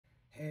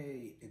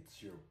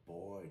It's your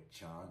boy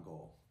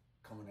Chongo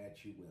coming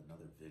at you with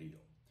another video.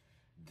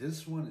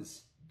 This one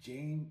is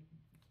Shane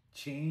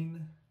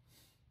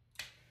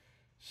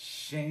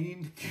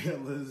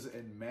Gillis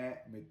and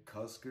Matt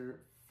McCusker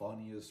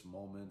Funniest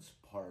Moments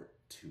Part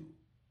 2.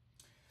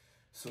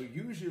 So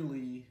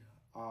usually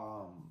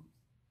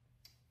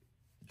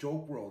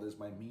Joke World is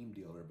my meme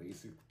dealer,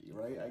 basically,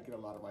 right? I get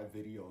a lot of my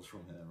videos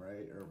from him,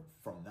 right? Or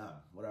from them,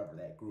 whatever,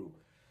 that group.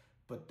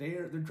 But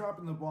they're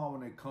dropping the ball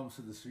when it comes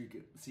to the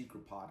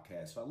secret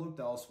podcast. So I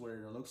looked elsewhere,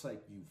 and it looks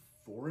like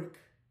Euphoric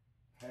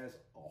has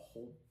a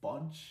whole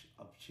bunch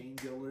of Shane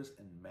Gillis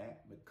and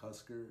Matt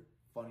McCusker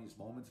Funniest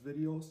Moments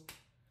videos.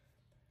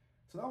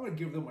 So I'm going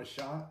to give them a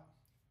shot.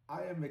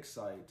 I am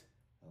excited.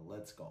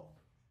 Let's go.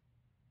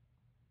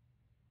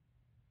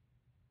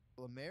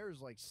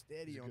 Lemaire's like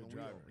steady on the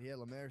wheel. Yeah,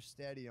 Lemaire's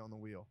steady on the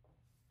wheel.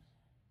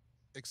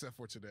 Except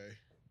for today.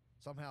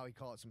 Somehow he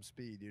caught some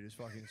speed, dude. His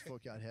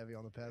foot got heavy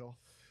on the pedal.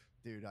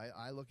 Dude,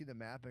 I look at the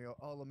map and go,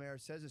 oh, Lemaire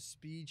says a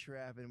speed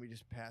trap, and we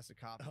just pass a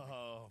cop.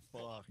 Oh,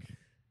 fuck.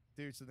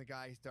 Dude, so the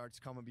guy starts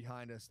coming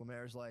behind us.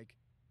 Lemaire's like,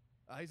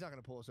 he's not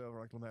going to pull us over.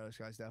 Like, Lemaire, this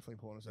guy's definitely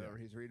pulling us over.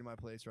 He's reading my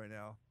plates right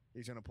now.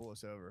 He's going to pull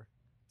us over.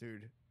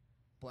 Dude,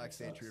 Black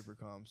State Trooper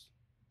comes.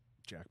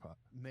 Jackpot.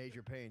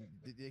 Major pain.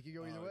 It could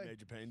go either way.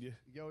 Major pain you?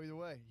 Go either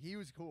way. He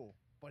was cool.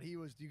 But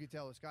you could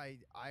tell this guy,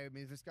 I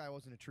mean, if this guy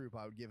wasn't a troop,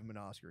 I would give him an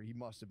Oscar. He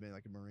must have been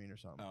like a Marine or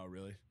something. Oh,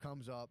 really?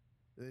 Comes up.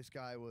 This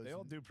guy was. They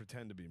all do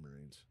pretend to be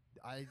Marines.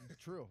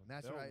 True. And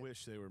that's they what all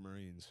wish they were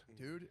Marines.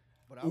 Dude,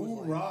 but I was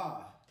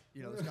Hoorah!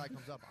 Like, this guy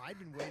comes up. I've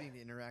been waiting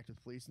to interact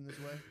with police in this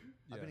way.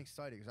 I've been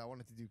excited because I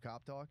wanted to do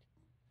cop talk.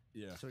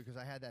 Yeah. So because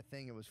I had that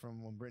thing, it was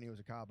from when Brittany was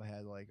a cop. I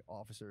had like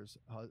officer's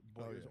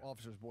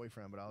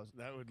boyfriend, but I was.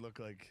 That would look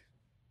like.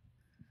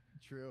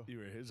 True. You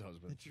were his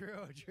husband. True.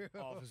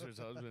 Officer's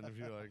husband. If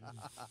you're like,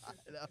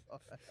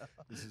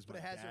 this is my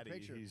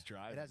daddy. He's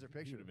driving. It has her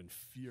picture. You'd have been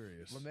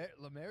furious.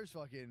 Lemaire's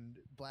fucking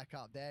black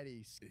cop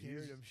daddy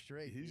scared him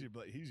straight. He's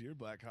your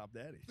black cop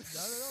daddy.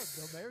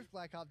 No. Lemaire's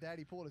black cop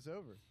daddy pulled us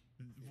over.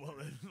 Well,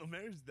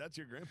 Lemaire's, that's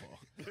your grandpa.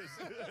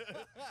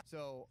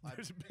 So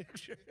there's a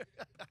picture.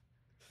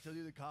 So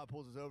the cop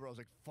pulls us over. I was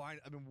like,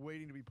 fine. I've been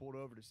waiting to be pulled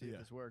over to see if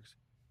this works.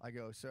 I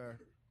go, sir.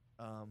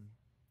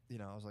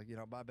 I was like,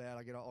 my bad.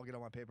 I'll get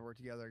all my paperwork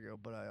together. I go,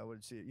 but I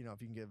would see, if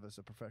you can give us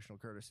a professional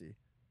courtesy.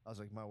 I was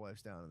like, my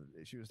wife's down.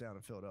 She was down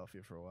in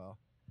Philadelphia for a while.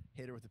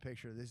 Hit her with the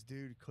picture. This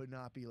dude could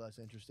not be less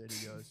interested.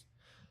 He goes,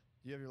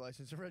 do you have your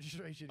license and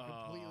registration?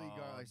 Completely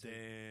gone. I said,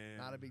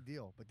 not a big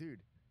deal. But dude,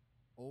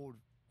 old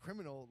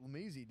criminal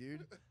Lemaizy,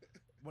 dude.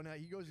 When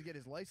he goes to get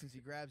his license, he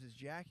grabs his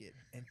jacket,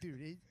 and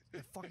dude,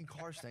 the fucking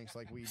car stinks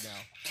like weed now.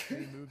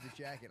 And he moves his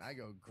jacket. I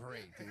go,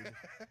 great, dude.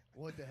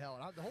 What the hell?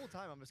 And the whole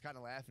time, I'm just kind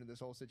of laughing at this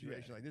whole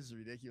situation. Like, this is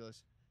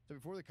ridiculous. So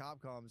before the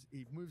cop comes,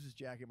 he moves his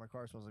jacket. My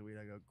car smells like weed.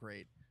 I go,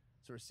 great.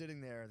 So we're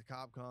sitting there. The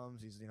cop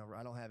comes. He's,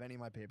 I don't have any of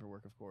my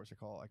paperwork, of course. I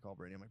call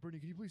Brittany. I'm like,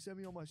 Brittany, can you please send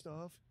me all my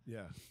stuff?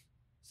 Yeah.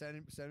 Send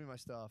me my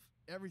stuff.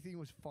 Everything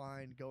was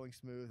fine, going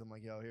smooth. I'm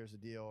like, yo, here's the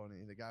deal.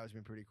 And the guy was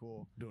being pretty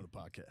cool. Doing a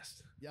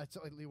podcast. Yeah, it's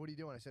like, what are you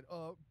doing? I said,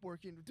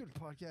 working, doing a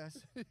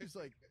podcast. He's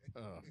like,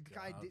 the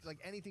guy did, like,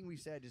 anything we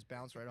said just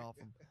bounced right off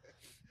him.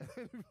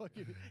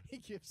 He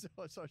gives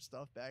us our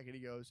stuff back and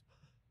he goes,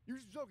 you're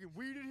smoking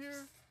weed in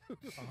here?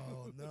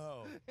 Oh,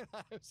 no. And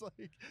I was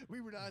like,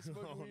 we were not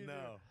smoking weed in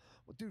here.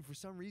 Well, dude, for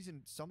some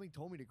reason, something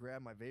told me to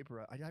grab my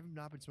vaporizer. I have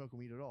not been smoking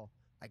weed at all.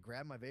 I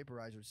grabbed my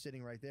vaporizer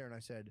sitting right there and I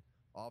said,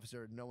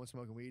 officer, no one's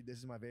smoking weed. This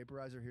is my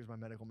vaporizer. Here's my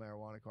medical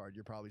marijuana card.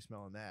 You're probably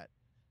smelling that.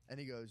 And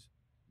he goes,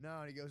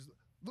 no. And he goes,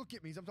 look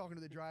at me. I'm talking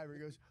to the driver. He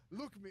goes,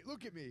 look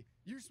at me.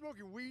 You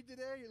smoking weed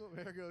today? And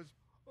Lemaire goes,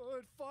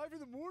 at 5 in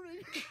the morning.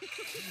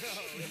 No,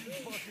 you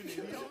fucking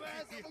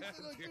dumbass.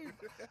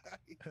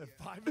 At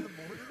 5 in the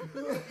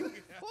morning?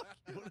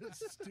 What a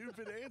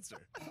stupid answer.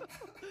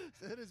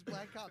 That is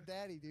black cop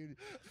daddy, dude.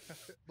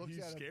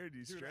 He's scared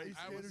you straight.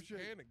 I was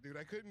panicked, dude.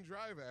 I couldn't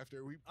drive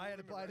after. I had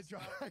to apply to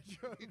drive.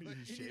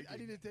 I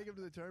needed to take him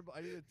to the turnpike.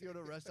 I needed to go to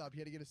a rest stop.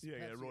 He had to get a Pepsi.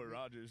 Yeah, Roy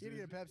Rogers. He had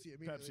to get a Pepsi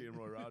immediately. Pepsi and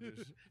Roy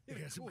Rogers. He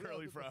got some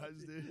curly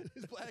fries, dude.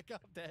 His black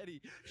cop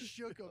daddy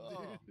shook him,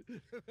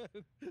 dude.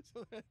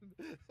 So then,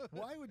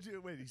 why would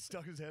you wait? He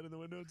stuck his head in the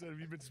window and said, "Have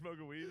you been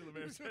smoking weed?" And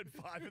Lemaire said,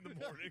 5 in the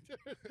morning.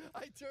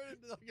 I turned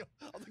and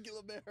I look at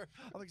Lemaire.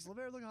 I'm like, does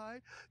Lemaire look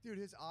high? Dude,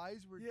 his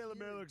eyes were. Yeah,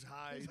 Lemaire looks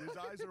high. His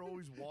eyes are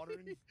always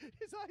watering.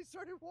 His eyes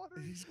started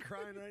watering. He's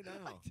crying right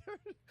now.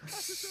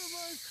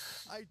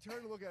 I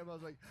turned to look at him. I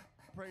was like,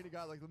 praying to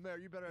God, like, Lemaire,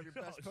 you better have your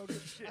best poker.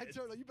 Shit. I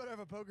turned, like, you better have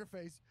a poker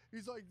face.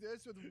 He's like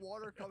this with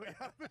water coming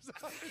out of his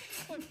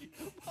eyes. Like,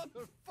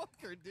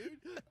 motherfucker, dude.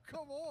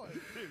 Come on.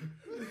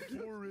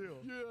 For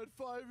real. Yeah, at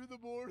 5 in the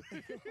morning.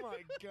 Oh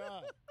my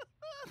God.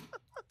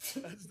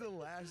 That's the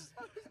last.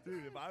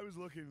 Dude, if I was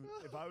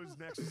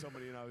next to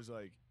somebody and I was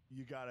like,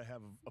 you gotta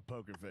have a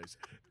poker face,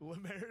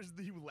 Lemaire's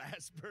the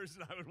last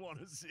person I would want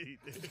to see,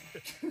 dude.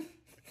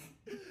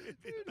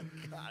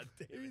 God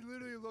damn. He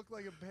literally looked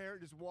like a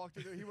parent just walked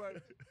in there. He went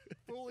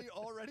fully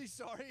already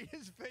sorry.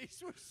 His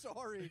face was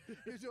sorry.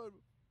 He was going,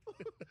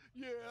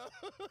 yeah.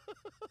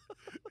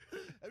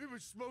 Have you been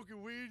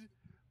smoking weed?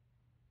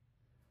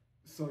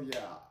 So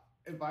yeah,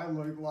 if I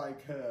look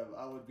like him,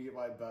 I would be at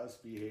my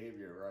best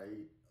behavior,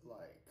 right?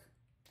 Like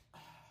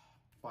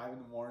 5 in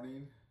the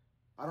morning.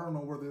 I don't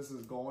know where this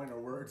is going or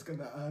where it's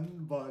gonna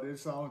end, but it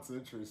sounds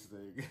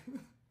interesting.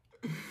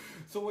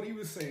 So what he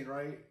was saying,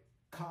 right?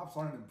 Cops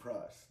aren't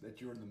impressed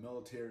that you're in the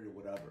military or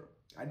whatever.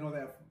 I know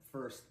that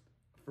first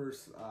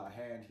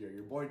hand here.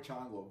 Your boy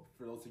Chango,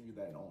 for those of you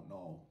that don't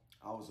know,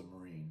 I was a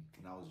Marine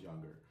when I was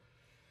younger.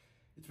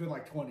 It's been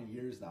like 20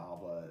 years now,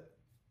 but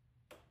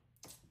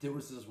there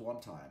was this one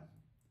time.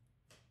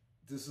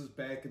 This is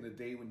back in the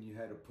day when you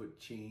had to put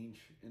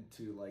change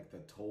into like the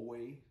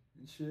tollway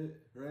and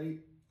shit,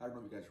 right? I don't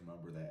know if you guys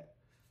remember that.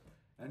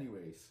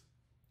 Anyways,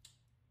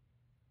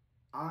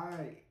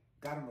 I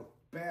got in a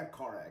bad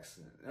car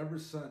accident. Ever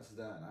since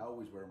then, I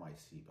always wear my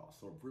seatbelt.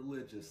 So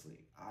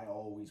religiously, I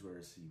always wear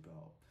a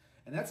seatbelt.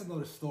 And that's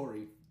another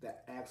story.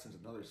 That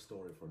accident's another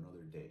story for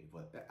another day.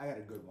 But I got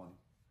a good one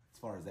as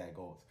far as that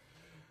goes.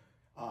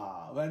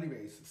 But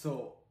anyways,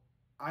 so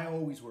I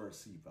always wear a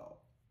seatbelt.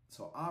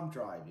 So I'm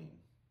driving.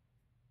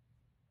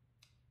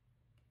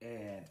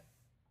 And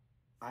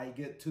I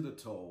get to the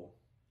toll.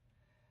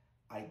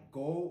 I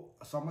go,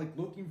 so I'm like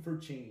looking for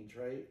change,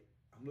 right?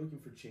 I'm looking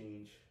for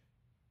change.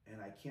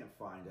 And I can't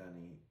find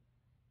any.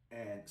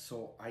 And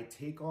so I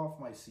take off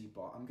my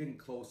seatbelt. I'm getting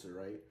closer,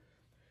 right?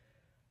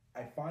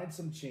 I find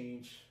some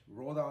change,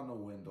 roll down the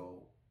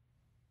window,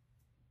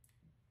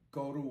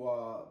 go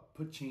to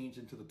put change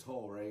into the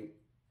toll, right?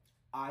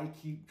 I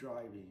keep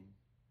driving.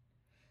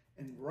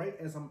 And right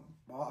as I'm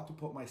about to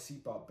put my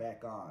seatbelt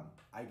back on,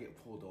 I get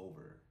pulled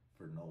over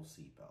for no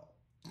seatbelt.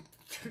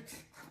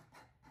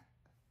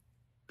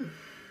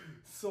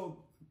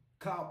 So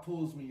cop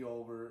pulls me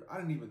over. I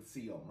didn't even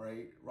see him,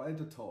 right? Right at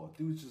the toll.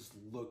 Dude's just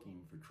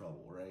looking for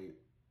trouble, right?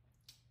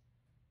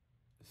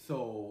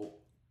 So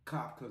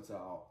cop comes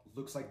out,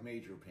 looks like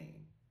major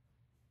pain.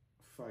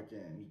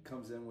 Fucking, he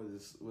comes in with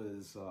his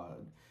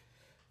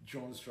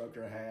drone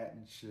instructor hat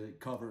and shit.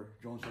 Drone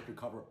instructor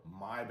cover.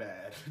 My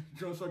bad.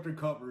 Drone instructor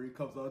cover. He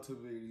comes up to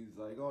me and he's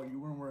like, "Oh, you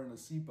weren't wearing a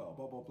seatbelt,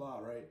 blah, blah, blah,"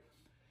 right?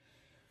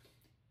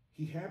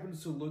 He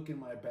happens to look in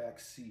my back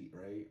seat,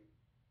 right?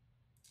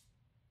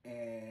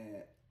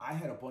 And I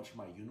had a bunch of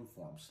my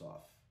uniform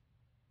stuff.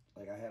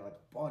 Like, I had like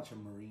a bunch of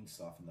Marine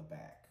stuff in the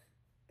back.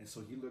 And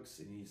so he looks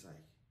and he's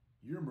like,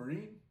 "You're a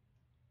Marine?"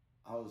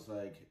 I was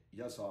like,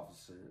 "Yes,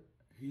 officer."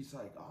 He's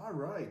like, "All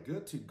right,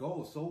 good to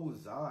go. So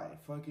was I.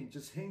 Fucking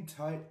just hang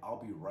tight.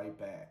 I'll be right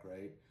back,"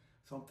 right?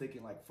 So I'm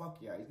thinking like, fuck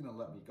yeah, he's gonna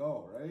let me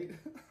go, right?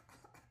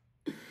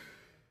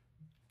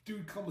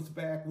 Dude comes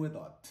back with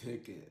a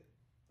ticket.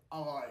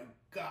 Oh my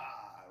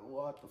God,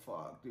 what the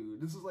fuck,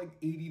 dude? This is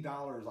like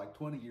 $80 like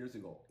 20 years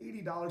ago.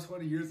 $80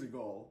 20 years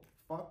ago.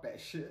 Fuck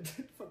that shit.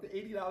 Fuck the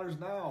 $80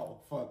 now.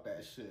 Fuck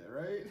that shit,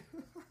 right?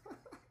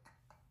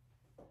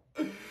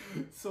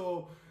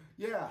 So,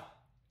 yeah,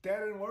 that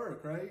didn't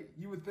work, right?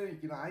 You would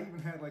think, I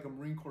even had like a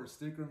Marine Corps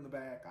sticker in the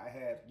back. I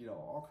had,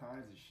 all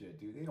kinds of shit,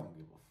 dude. They don't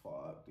give a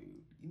fuck,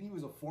 dude. And he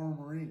was a former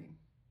Marine,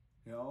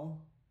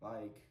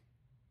 Like,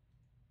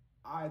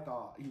 I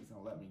thought he was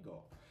going to let me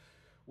go.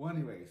 Well,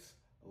 anyways,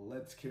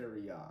 let's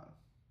carry on.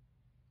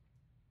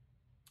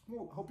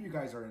 Well, hope you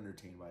guys are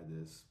entertained by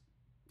this.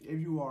 If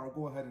you are,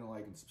 go ahead and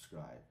like and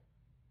subscribe.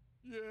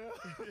 Yeah.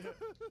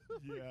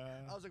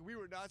 Yeah. I was like, we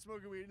were not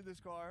smoking weed in this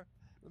car.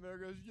 The mayor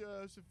goes,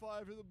 "Yes, at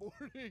 5 in the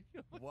morning."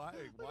 Why?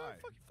 Why?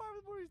 Fucking 5 in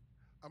the morning.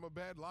 I'm a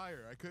bad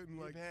liar. I couldn't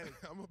panic.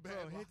 I'm a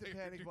bad liar. Hit the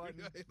panic dude.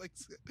 button.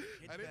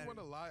 I didn't want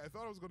to lie. I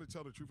thought I was going to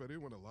tell the truth. I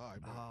didn't want to lie,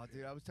 bro. Oh,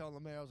 dude, I was telling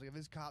the mayor, I was like, if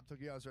this cop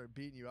took you out and started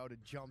beating you, I would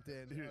have jumped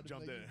in. Dude,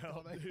 jumped in and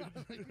helped, dude. You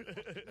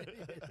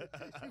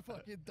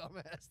fucking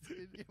dumbass,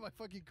 dude. Get my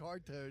fucking car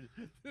towed.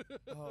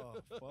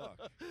 Oh,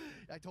 fuck.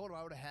 I told him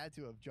I would have had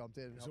to have jumped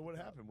in. So what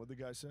happened? What'd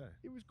the guy say?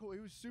 He was cool. He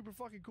was super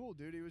fucking cool,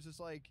 dude. He was just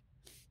like,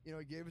 he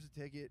gave us a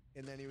ticket,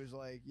 and then he was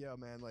like, "Yeah,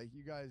 man, like,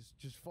 you guys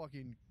just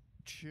fucking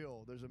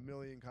chill. There's a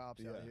million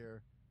cops out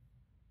here.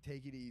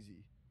 Take it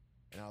easy."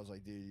 And I was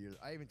like, "Dude,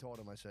 I even told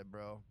him, I said,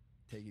 bro,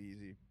 take it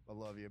easy. I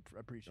love you. I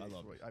appreciate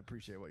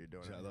what you're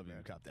doing. I love you,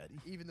 man. Cop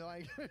Daddy." Even though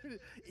I'm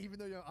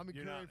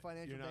incurring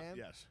financial damage,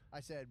 yes.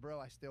 I said,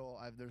 bro,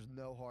 there's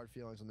no hard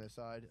feelings on this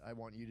side. I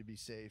want you to be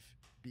safe,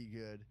 be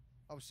good.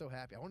 I was so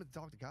happy. I wanted to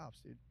talk to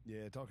cops, dude.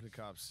 Yeah, talking to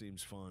cops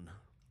seems fun.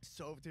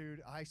 So,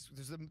 dude,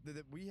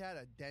 we had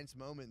a dense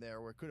moment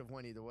there where it could have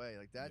went either way.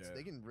 Like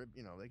they can rip,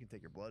 they can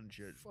take your blood and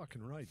shit.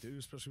 Fucking right, dude.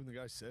 Especially when the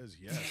guy says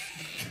yes.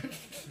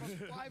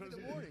 5 in the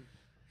morning.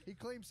 He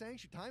claimed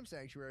time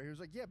sanctuary. He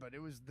was like, "Yeah, but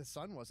the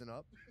sun wasn't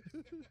up."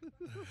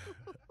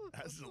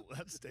 That's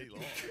state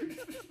law.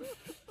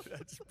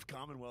 That's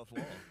Commonwealth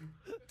law.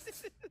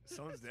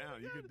 Sun's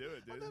down. You can do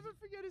it, dude. I'll never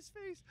forget his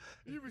face.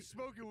 "You were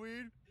smoking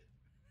weed?"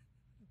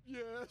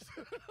 "Yes."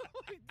 I'm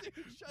like,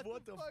 dude, shut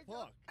what the fuck?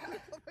 up. I'm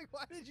like,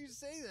 why did you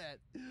say that?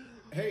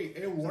 Hey,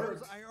 it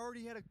worked. I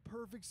already had a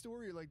perfect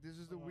story. Like, this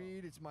is the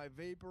weed. It's my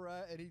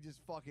Vaporette, and he just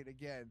fucking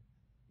again.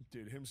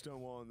 Dude, him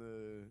stonewalling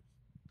the.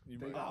 He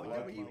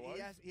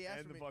asked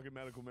and me. the fucking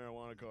medical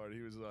marijuana card.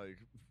 He was like,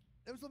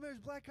 It was Lemaire's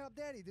Black Cop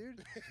Daddy,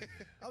 dude.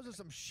 I was just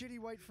some shitty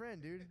white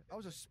friend, dude. I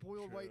was a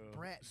spoiled white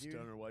brat, dude.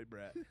 Stoner white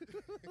brat.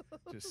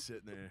 Just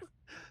sitting there.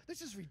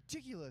 This is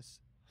ridiculous.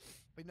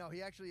 But no,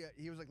 he actually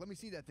he was like, "Let me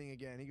see that thing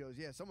again." He goes,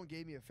 "Yeah, someone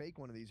gave me a fake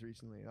one of these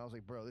recently," and I was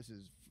like, "Bro, this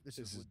is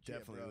legit,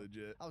 definitely bro.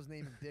 legit. I was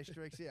naming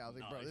districts. Yeah, I was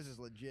like, "Bro, this is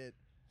legit."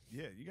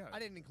 Yeah, you got it. I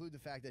didn't include the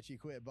fact that she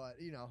quit, but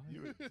you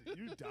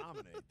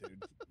dominate,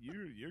 dude.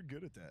 You're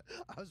good at that.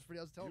 I was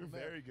telling You're him,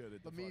 man, very good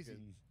at the Lamisi.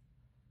 fucking.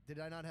 Did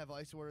I not have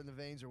ice water in the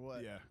veins or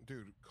what? Yeah,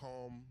 Dude,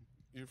 calm.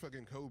 You're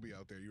fucking Kobe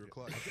out there. You were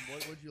clutch.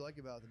 What'd you like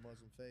about the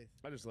Muslim faith?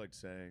 I just like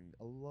saying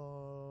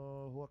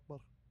Allahu Akbar.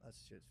 That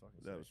shit's fucking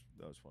That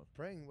sick. was fun.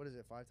 Praying, what is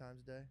it, 5 times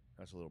a day?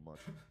 That's a little much.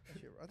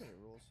 Shit, I think it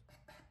rules.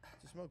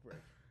 It's a smoke break.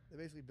 They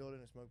basically build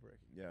in a smoke break.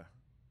 Yeah,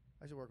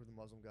 I used to work with a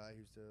Muslim guy who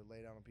used to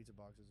lay down on pizza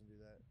boxes and do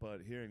that.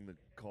 but hearing the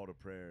call to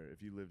prayer,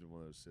 if you lived in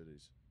one of those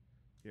cities,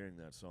 hearing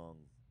that song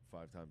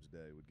 5 times a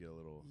day would get a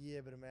little. Yeah,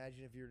 but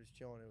imagine if you were just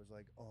chilling. It was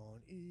like on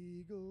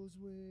eagle's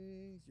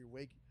wings.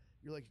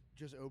 You're like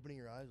just opening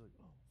your eyes, like,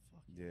 oh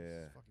fuck yeah,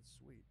 this is fucking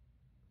sweet.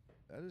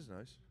 That is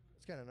nice.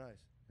 It's kind of nice.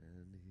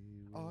 And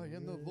he I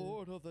am the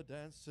Lord of the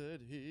dance,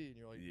 said he. And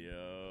you're like,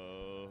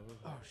 yo.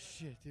 oh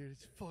shit, dude,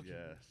 it's fucking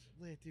Yes.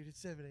 lit, dude. It's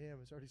 7 a.m.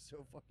 It's already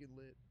so fucking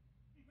lit.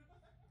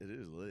 It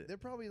is lit. They're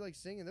probably like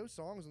singing those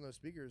songs on those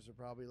speakers are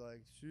probably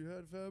like, she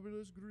had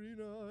fabulous green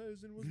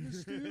eyes and was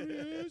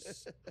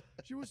mysterious.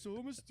 She was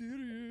so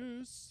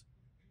mysterious.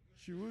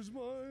 She was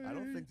my I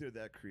don't think they're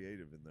that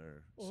creative in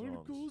their songs.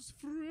 uncle's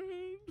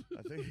friend.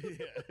 I think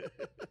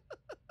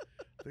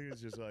I think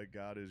it's just like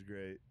God is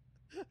great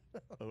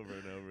over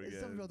and over It's again.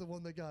 something about the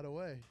one that got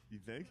away. You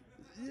think?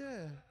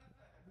 Yeah.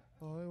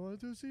 I want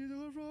to see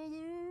the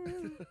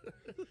father.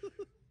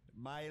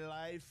 My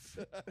life,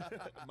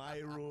 my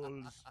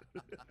rules,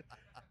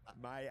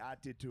 my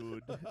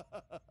attitude. These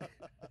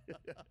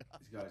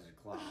guys are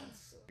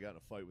clowns. I got in a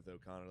fight with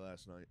O'Connor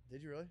last night.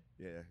 Did you really?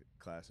 Yeah,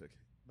 classic.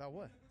 About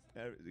what?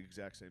 The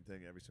exact same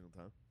thing every single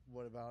time.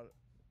 What about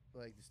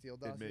like the steel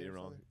dossier? Admit you're or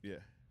wrong. something?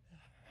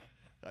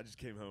 Yeah. I just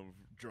came home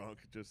drunk,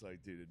 just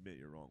like, dude, admit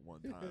you're wrong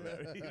one time.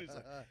 He was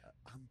like,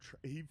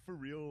 he for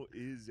real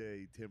is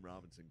a Tim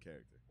Robinson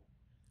character.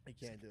 I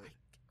can't do it.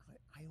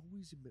 I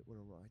always admit when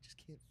I'm wrong. I just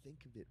can't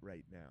think of it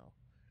right now.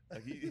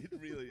 Like it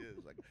really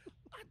is. Like,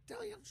 I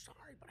tell you I'm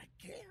sorry, but I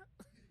can't.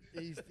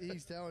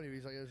 He's telling you,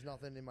 he's like, there's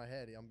nothing in my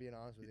head. I'm being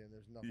honest with you, and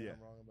there's nothing Yeah.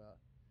 I'm wrong about.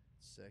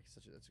 Sick.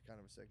 That's a kind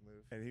of a sick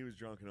move. And he was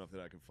drunk enough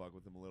that I could fuck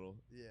with him a little.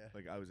 Yeah.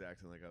 Like I was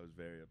acting like I was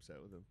very upset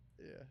with him.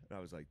 Yeah. And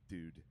I was like,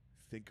 dude,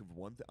 think of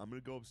one thing. I'm gonna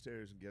go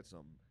upstairs and get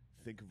something.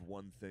 Think of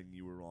one thing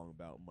you were wrong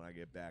about, and when I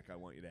get back, I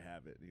want you to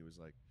have it. And he was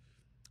like,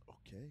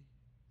 okay.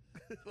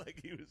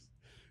 Like he was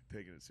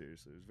taking it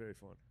seriously. It was very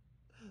fun.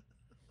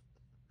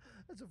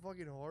 That's a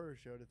fucking horror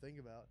show to think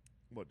about.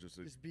 What, just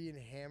being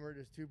hammered.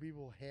 There's 2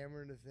 people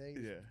hammering a thing.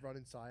 Yeah.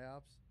 Running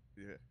psyops.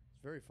 yeah.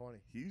 It's very funny.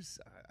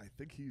 I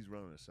think he's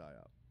running a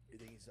psyop. You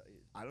think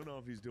I don't know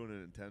if he's doing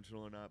it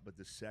intentional or not, but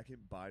the second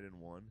Biden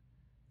won,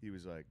 he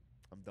was like,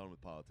 I'm done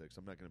with politics.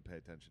 I'm not going to pay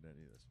attention to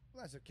any of this.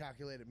 Well, that's a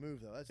calculated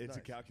move, though. It's It's nice.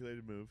 a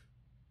calculated move.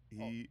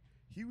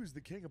 He was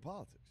the king of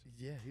politics.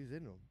 Yeah, he was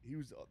into him. He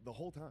was the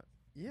whole time.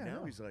 Yeah. I Now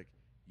know. he's like,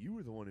 you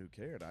were the one who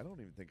cared. I don't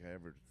even think I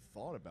ever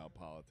thought about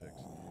politics.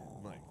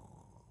 I'm like,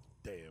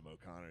 damn,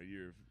 O'Connor,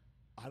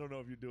 I don't know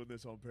if you're doing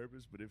this on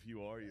purpose, but if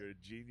you are, you're a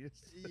genius.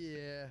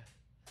 Yeah.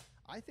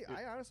 I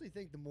honestly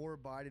think the more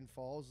Biden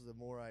falls, the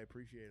more I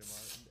appreciate him.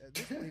 At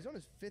this point, he's on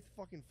his 5th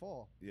fucking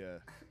fall. Yeah.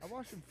 I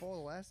watched him fall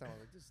the last time. I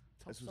was like, this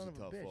tough This was son a of a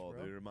tough bitch, fall.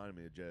 bro. They reminded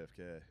me of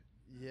JFK.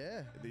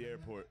 Yeah. The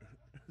airport.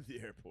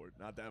 The airport.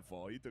 Not that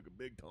fall. He took a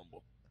big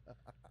tumble.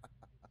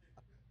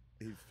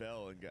 He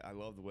fell, and I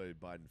love the way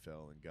Biden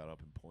fell and got up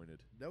and pointed.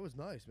 That was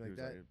nice, He man. was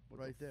That like, what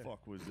right the there.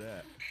 fuck was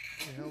that?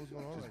 What the hell was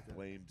going on Just right there?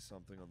 blamed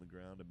something on the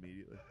ground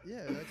immediately.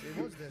 Yeah,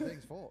 it was the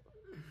thing's fault.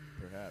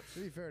 Perhaps.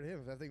 To be fair to him,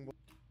 if that thing.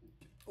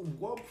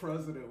 What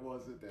president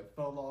was it that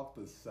fell off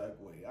the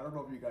Segway? I don't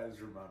know if you guys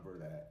remember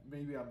that.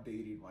 Maybe I'm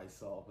dating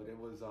myself, but it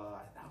was,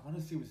 I want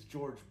to say it was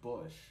George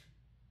Bush.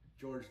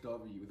 George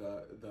W.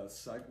 The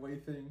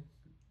Segway thing.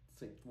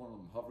 It's like one of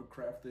them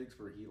hovercraft things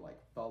where he, like,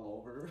 fell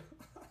over.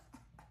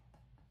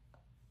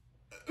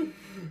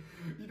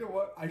 You know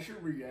what? I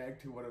should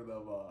react to one of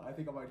them. I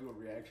think I might do a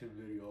reaction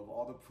video of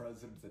all the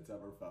presidents that's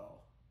ever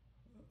fell.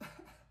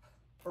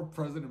 Or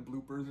president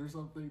bloopers or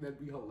something. That'd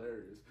be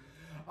hilarious.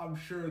 I'm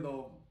sure,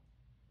 though,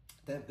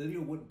 that video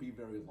wouldn't be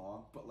very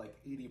long, but like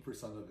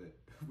 80% of it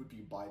would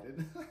be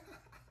Biden.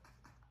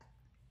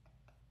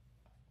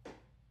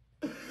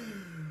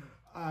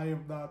 I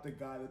am not the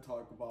guy to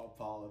talk about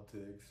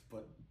politics,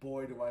 but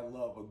boy, do I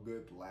love a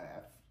good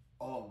laugh.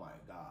 Oh my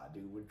God,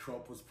 dude. When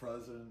Trump was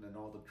president and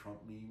all the Trump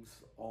memes,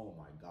 oh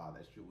my God,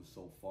 that shit was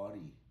so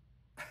funny.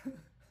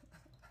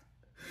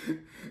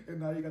 And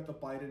now you got the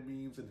Biden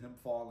memes and him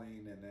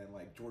falling, and then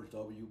like George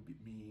W.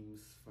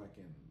 memes,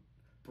 fucking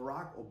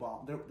Barack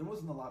Obama. There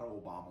wasn't a lot of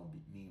Obama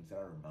memes that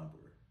I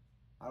remember.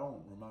 I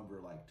don't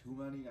remember like too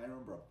many. I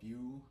remember a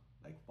few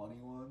like funny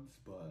ones,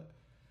 but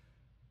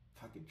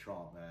fucking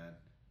Trump, man.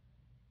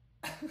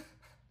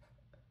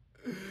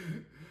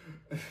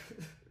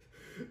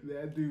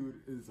 That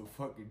dude is a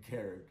fucking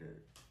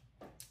character.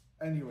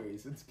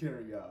 Anyways, let's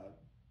carry on.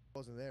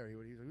 Wasn't there. He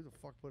was like, who the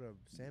fuck put a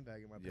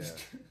sandbag in my Yeah.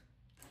 pants?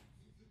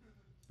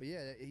 But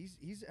yeah,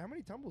 he's how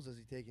many tumbles has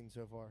he taken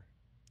so far?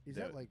 He's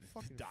at like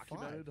fucking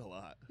documented 5. a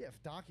lot. Yeah,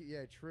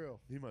 yeah, true.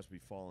 He must be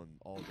falling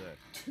all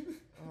day.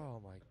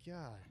 Oh my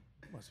god.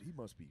 He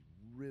must be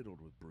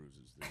riddled with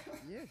bruises, dude.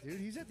 Yeah, dude,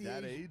 he's at the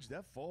That age,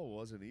 that fall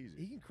wasn't easy.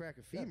 He can crack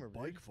a femur, That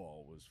bike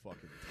fall was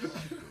fucking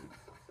tough, dude.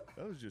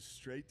 That was just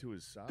straight to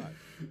his side.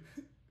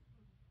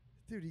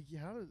 Dude,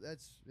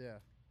 yeah.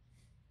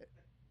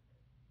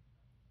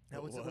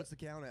 Now, what's the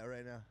count at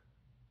right now?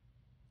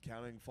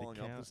 Counting falling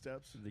up the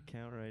steps? The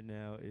count right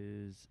now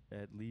is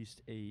at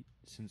least 8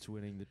 since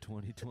winning the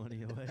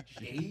 2020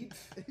 election. 8?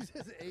 He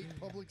says 8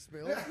 public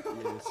spills. Yeah, some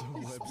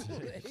He spilled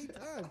website. 8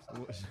 times.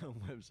 Some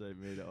website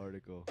made an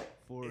article.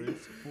 Four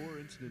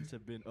incidents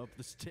have been up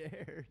the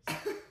stairs.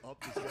 Up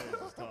the stairs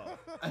is tough.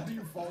 How do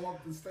you fall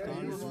up the stairs?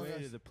 On his among way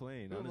us- to the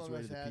plane. Who On his among way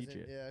us to the hasn't?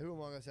 PJ. Yeah, who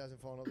among us hasn't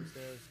fallen up the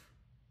stairs?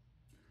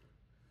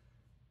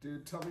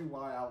 Dude, tell me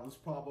why. I was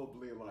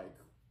probably like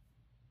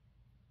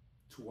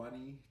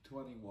 20,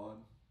 21.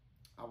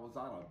 I was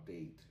on a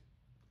date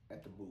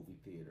at the movie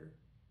theater,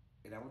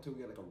 and I went to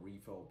get like a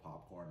refill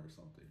popcorn or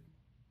something.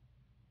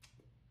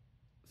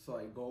 So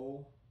I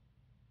go,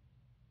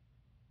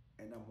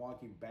 and I'm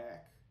walking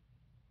back,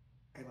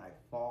 and I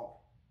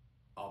fall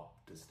up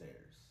the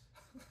stairs.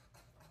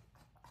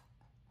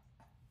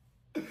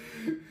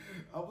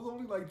 I was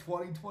only like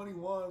 20,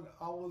 21.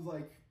 I was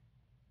like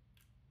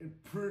in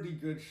pretty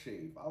good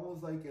shape. I was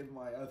like in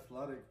my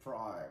athletic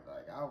prime.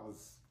 Like I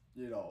was,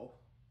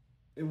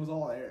 it was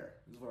all there,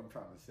 is what I'm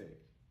trying to say.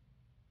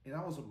 And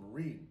I was a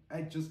Marine. I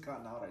had just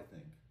gotten out, I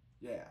think.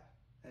 Yeah,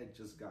 I had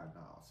just gotten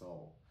out.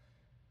 So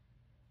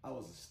I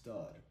was a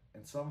stud.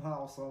 And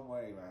somehow, some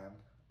way, man,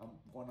 I'm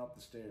going up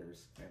the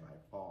stairs and I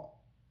fall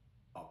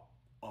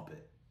up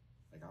it.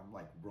 Like I'm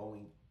like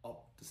rolling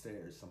up the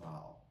stairs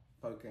somehow.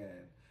 Fucking,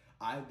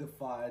 I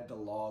defied the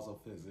laws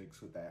of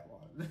physics with that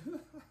one.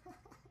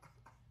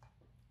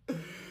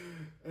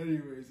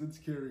 Anyways, let's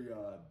carry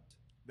on.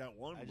 That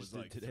one I was just did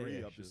like today, 3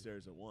 up actually. the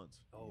stairs at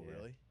once. Oh, Yeah.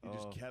 really? He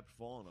just kept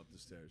falling up the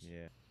stairs.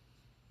 Yeah.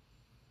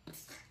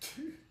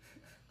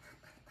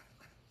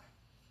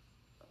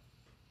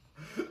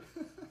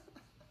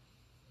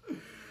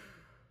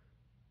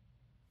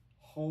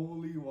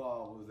 Holy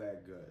wow, was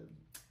that good.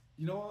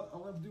 You know what? I'm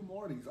going to do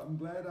more of these. I'm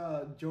glad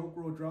Joke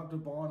Roll dropped a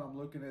ball and I'm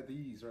looking at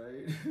these,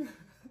 right?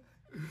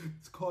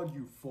 It's called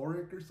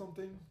Euphoric or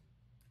something.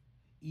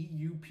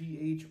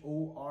 EUPHORIC.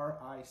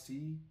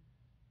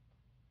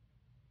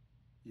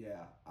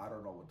 Yeah, I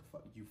don't know what the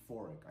fuck.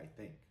 Euphoric, I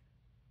think.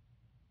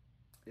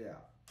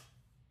 Yeah.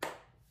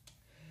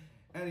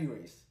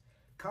 Anyways,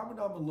 comment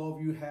down below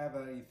if you have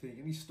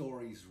any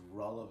stories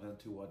relevant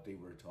to what they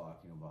were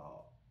talking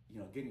about.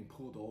 Getting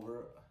pulled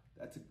over.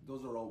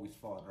 Those are always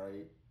fun,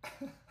 right?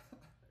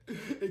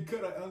 It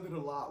could have ended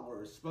a lot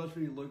worse,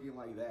 especially looking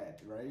like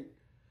that, right?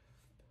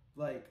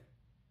 Like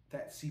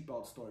that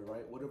seatbelt story,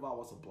 right? What if I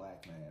was a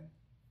black man?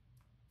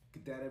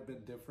 Could that have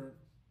been different?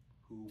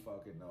 Who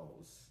fucking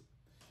knows?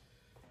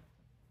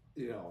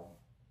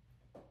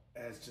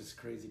 It's just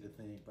crazy to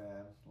think,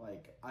 man.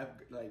 Like, I'm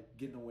like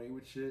getting away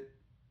with shit.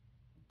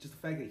 Just the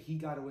fact that he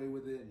got away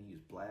with it and he's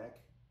black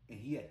and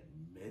he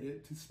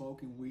admitted to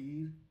smoking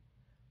weed.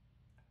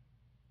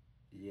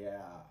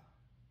 Yeah,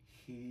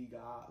 he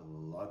got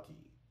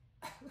lucky.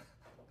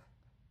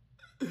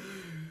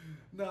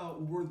 Now,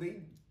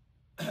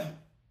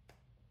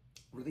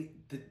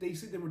 did they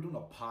say they were doing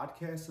a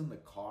podcast in the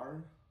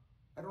car?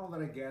 I don't know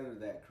that I gathered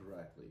that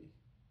correctly.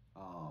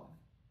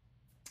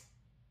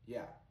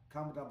 Yeah,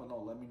 comment down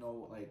below. Let me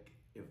know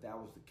if that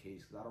was the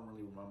case, because I don't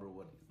really remember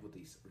what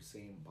they were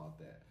saying about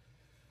that.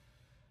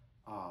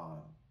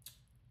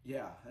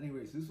 Yeah.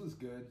 Anyways, this was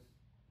good.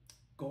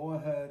 Go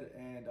ahead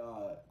and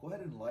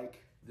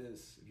like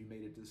this if you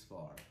made it this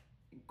far,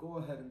 and go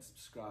ahead and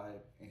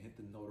subscribe and hit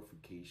the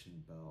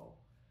notification bell.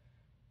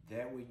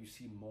 That way you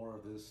see more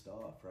of this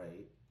stuff,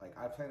 right? Like,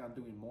 I plan on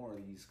doing more of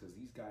these because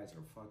these guys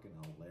are fucking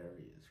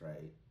hilarious,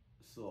 right?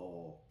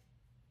 So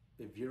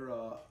if you're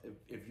a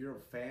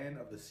fan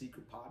of the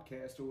Secret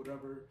Podcast or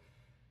whatever,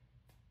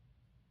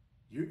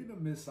 you're gonna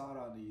miss out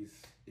on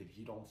these if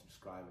you don't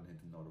subscribe and hit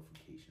the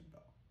notification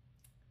bell.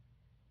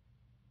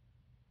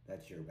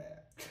 That's your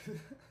bad.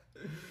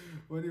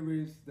 Well,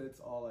 anyways, that's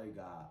all I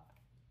got.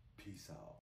 Peace out.